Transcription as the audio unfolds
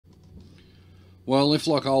Well, if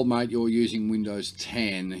like old mate you're using Windows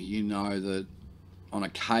 10, you know that on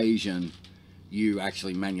occasion you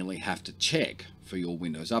actually manually have to check for your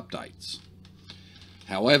Windows updates.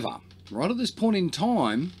 However, right at this point in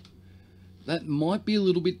time, that might be a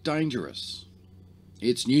little bit dangerous.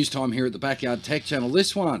 It's news time here at the Backyard Tech Channel.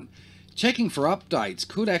 This one, checking for updates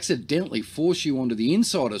could accidentally force you onto the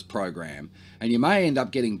Insiders program, and you may end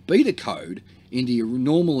up getting beta code into your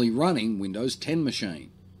normally running Windows 10 machine.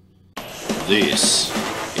 This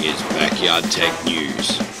is Backyard Tech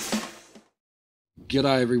News.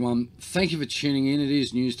 G'day everyone, thank you for tuning in. It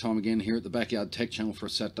is news time again here at the Backyard Tech Channel for a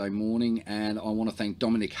Saturday morning, and I want to thank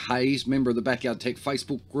Dominic Hayes, member of the Backyard Tech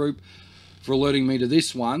Facebook group, for alerting me to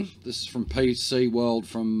this one. This is from PC World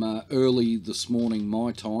from early this morning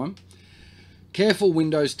my time.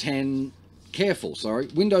 Windows 10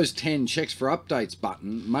 checks for updates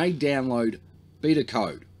button may download beta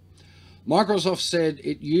code. Microsoft said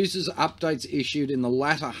it uses updates issued in the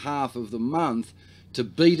latter half of the month to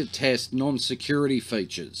beta test non-security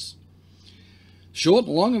features. Short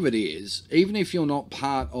and long of it is, even if you're not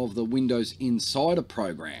part of the Windows Insider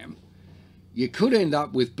program, you could end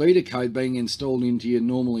up with beta code being installed into your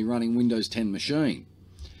normally running Windows 10 machine.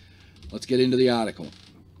 Let's get into the article.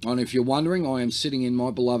 And if you're wondering, I am sitting in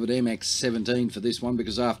my beloved MX-17 for this one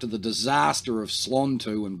because after the disaster of Slon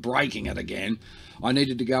 2 and breaking it again, I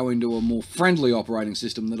needed to go into a more friendly operating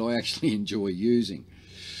system that I actually enjoy using.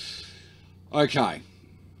 Okay,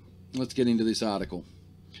 let's get into this article.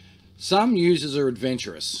 Some users are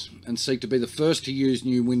adventurous and seek to be the first to use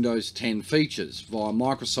new Windows 10 features via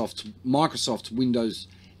Microsoft's Windows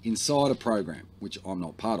Insider program, which I'm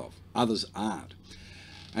not part of. Others aren't.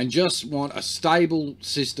 And just want a stable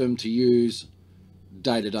system to use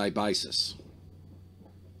day-to-day basis.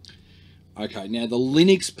 Okay, now the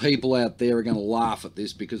Linux people out there are going to laugh at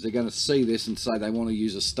this because they're going to see this and say they want to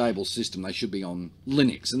use a stable system. They should be on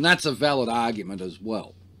Linux, and that's a valid argument as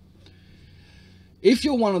well. If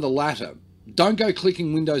you're one of the latter, don't go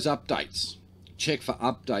clicking Windows Updates, check for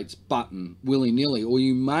updates button willy-nilly, or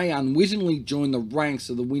you may unwittingly join the ranks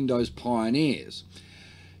of the Windows pioneers,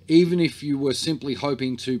 even if you were simply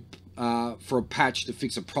hoping to for a patch to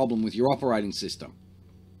fix a problem with your operating system.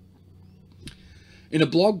 In a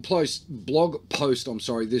blog post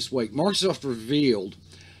this week, Microsoft revealed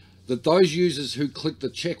that those users who click the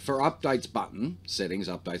check for updates button, settings,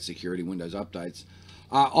 updates, security, Windows updates,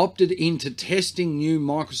 are opted into testing new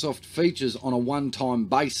Microsoft features on a one-time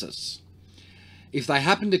basis. If they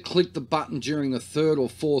happen to click the button during the third or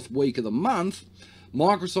fourth week of the month,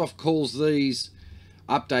 Microsoft calls these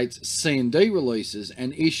updates C&D releases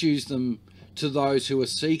and issues them to those who are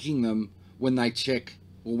seeking them when they check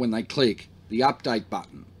or when they click the update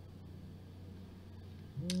button.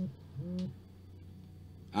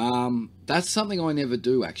 That's something I never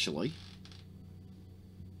do actually.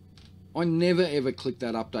 I never ever click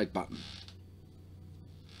that update button.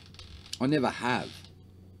 I never have,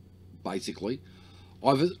 basically.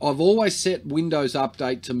 I've always set Windows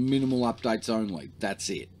Update to minimal updates only. That's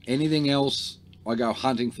it. Anything else, I go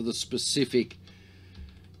hunting for the specific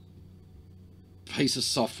piece of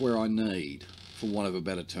software I need, for want of a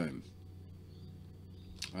better term.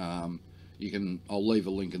 I'll leave a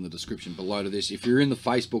link in the description below to this. If you're in the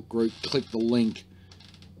Facebook group, click the link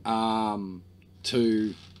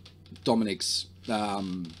to Dominic's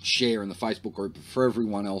share in the Facebook group. For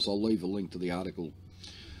everyone else, I'll leave a link to the article.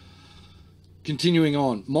 Continuing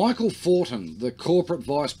on, Michael Fortin, the corporate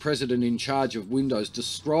vice president in charge of Windows,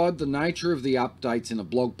 described the nature of the updates in a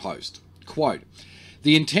blog post. Quote,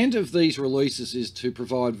 "The intent of these releases is to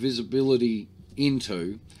provide visibility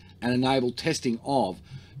into and enable testing of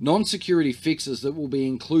non-security fixes that will be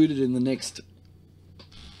included in the next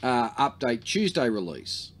Update Tuesday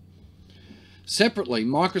release. Separately,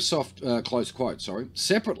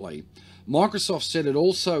 Separately, Microsoft said it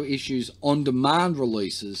also issues on-demand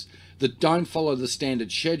releases that don't follow the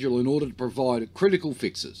standard schedule in order to provide critical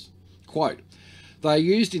fixes. Quote, they are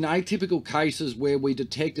used in atypical cases where we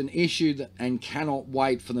detect an issue and cannot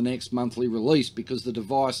wait for the next monthly release because the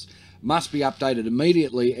device must be updated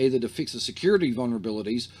immediately either to fix the security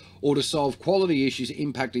vulnerabilities or to solve quality issues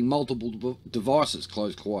impacting multiple devices,"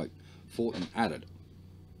 close quote, Fortin added.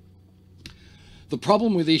 The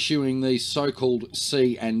problem with issuing these so-called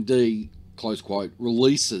C&D, close quote,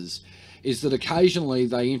 releases is that occasionally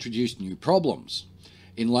they introduce new problems.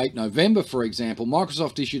 In late November, for example,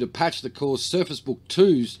 Microsoft issued a patch that caused Surface Book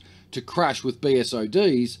 2s to crash with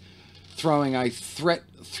BSODs, throwing a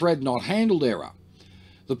thread not handled error.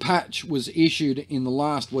 The patch was issued in the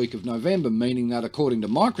last week of November, meaning that according to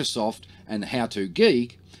Microsoft and How To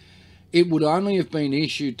Geek, It would only have been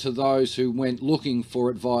issued to those who went looking for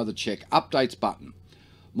it via the Check Updates button.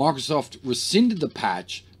 Microsoft rescinded the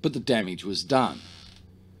patch, but the damage was done.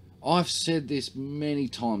 I've said this many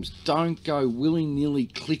times. Don't go willy-nilly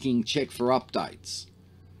clicking check for updates.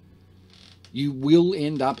 You will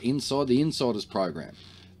end up inside the Insiders program.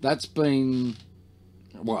 That's been,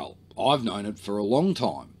 well, I've known it for a long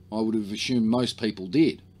time. I would have assumed most people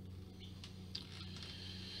did.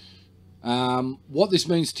 What this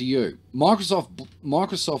means to you.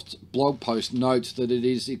 Microsoft's blog post notes that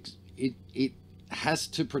it has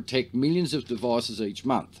to protect millions of devices each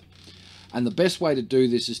month. And the best way to do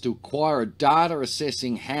this is to acquire data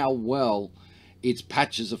assessing how well its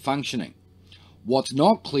patches are functioning. What's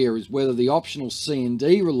not clear is whether the optional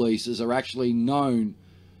C&D releases are actually known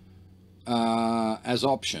as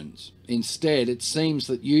options. Instead, it seems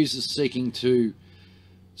that users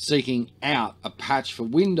seeking out a patch for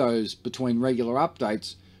Windows between regular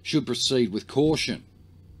updates should proceed with caution.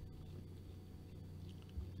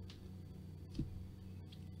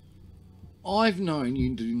 I've known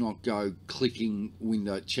you do not go clicking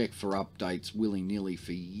Windows check for updates willy-nilly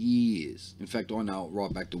for years. In fact, I know it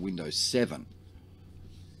right back to Windows 7.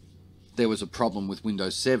 There was a problem with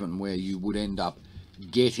Windows 7 where you would end up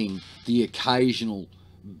getting the occasional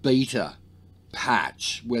beta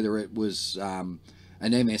patch, whether it was an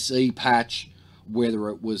MSE patch, whether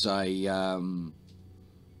it was a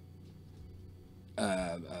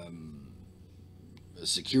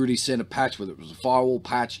security center patch, whether it was a firewall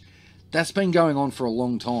patch. That's been going on for a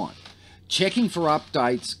long time. Checking for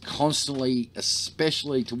updates constantly,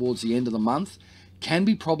 especially towards the end of the month, can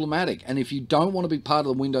be problematic. And if you don't want to be part of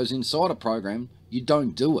the Windows Insider program, you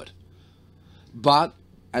don't do it. But,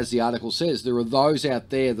 as the article says, there are those out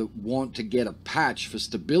there that want to get a patch for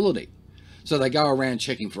stability. So they go around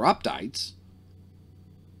checking for updates.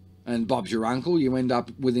 And Bob's your uncle, you end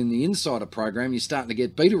up within the Insider program, you're starting to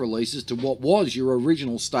get beta releases to what was your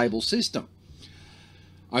original stable system.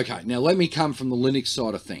 Okay, now let me come from the Linux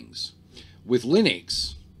side of things. With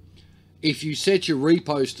Linux, if you set your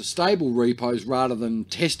repos to stable repos rather than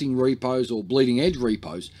testing repos or bleeding edge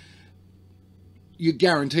repos, you're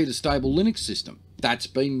guaranteed a stable Linux system. That's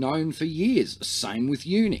been known for years. Same with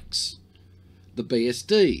Unix, the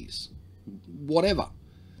BSDs, whatever.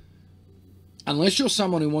 Unless you're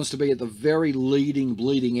someone who wants to be at the very leading,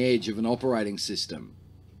 bleeding edge of an operating system,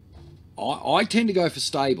 I tend to go for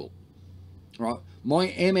stable. Right? My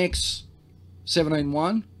MX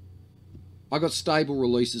 17.1, I got stable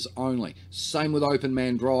releases only. Same with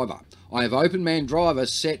OpenMan Driver. I have OpenMan Driver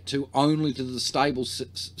set to only to the stable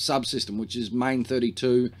subsystem, which is main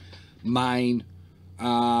 32, main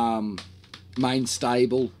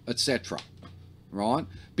stable, etc. Right?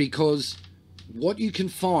 Because what you can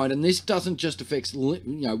find, and this doesn't just affect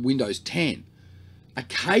Windows 10,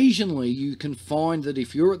 occasionally you can find that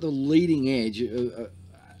if you're at the leading edge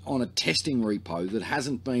on a testing repo that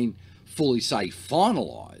hasn't been fully, say,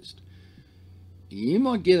 finalized, you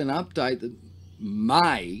might get an update that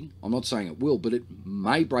may, I'm not saying it will, but it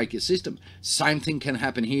may break your system. Same thing can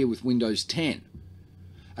happen here with Windows 10.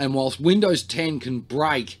 And whilst Windows 10 can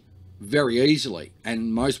break very easily,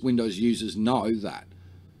 and most Windows users know that,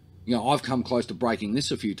 I've come close to breaking this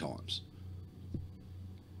a few times.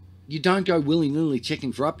 You don't go willy-nilly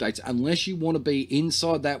checking for updates unless you want to be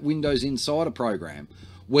inside that Windows Insider program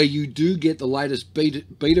where you do get the latest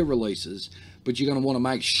beta releases, but you're going to want to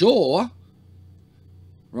make sure,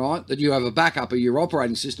 right, that you have a backup of your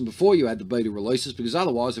operating system before you add the beta releases, because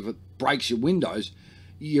otherwise, if it breaks your Windows,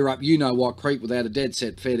 you're up what creek without a dead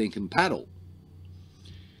set fair dinkum paddle.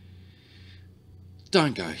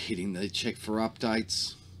 Don't go hitting the check for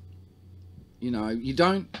updates. You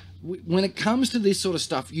don't, when it comes to this sort of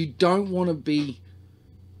stuff, you don't want to be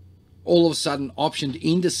all of a sudden optioned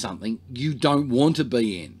into something you don't want to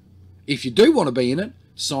be in. If you do want to be in it,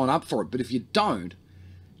 sign up for it. But if you don't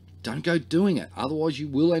go doing it. Otherwise, you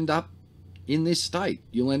will end up in this state.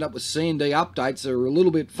 You'll end up with C&D updates that are a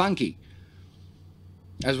little bit funky.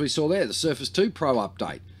 As we saw there, the Surface 2 Pro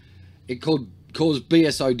update. It caused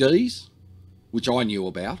BSODs, which I knew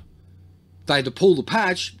about. They had to pull the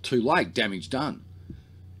patch, too late, damage done.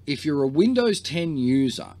 If you're a Windows 10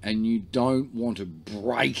 user and you don't want to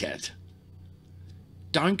break it,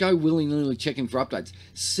 don't go willy-nilly checking for updates.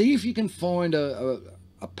 See if you can find a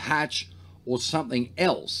patch or something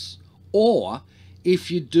else. Or, if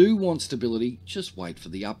you do want stability, just wait for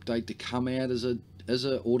the update to come out as an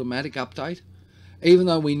automatic update. Even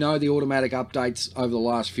though we know the automatic updates over the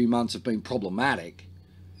last few months have been problematic,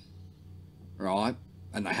 right?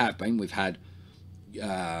 And they have been. We've had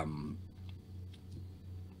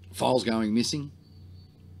files going missing.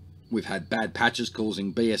 We've had bad patches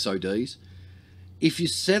causing BSODs. If you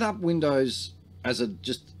set up Windows as a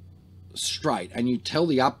just straight and you tell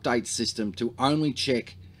the update system to only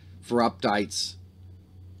check for updates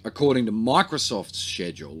according to Microsoft's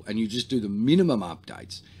schedule, and you just do the minimum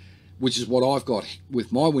updates, which is what I've got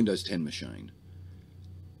with my Windows 10 machine,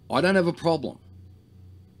 I don't have a problem.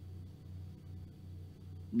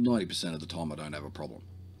 90% of the time I don't have a problem.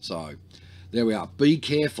 So there we are. Be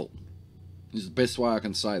careful is the best way I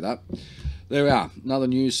can say that. There we are. Another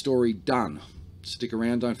news story done. Stick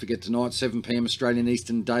around. Don't forget tonight, 7 p.m. Australian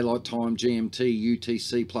Eastern Daylight Time, GMT,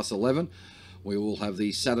 UTC plus 11. We will have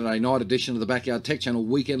the Saturday night edition of the Backyard Tech Channel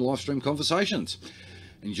Weekend Livestream Conversations.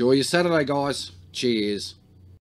 Enjoy your Saturday, guys. Cheers.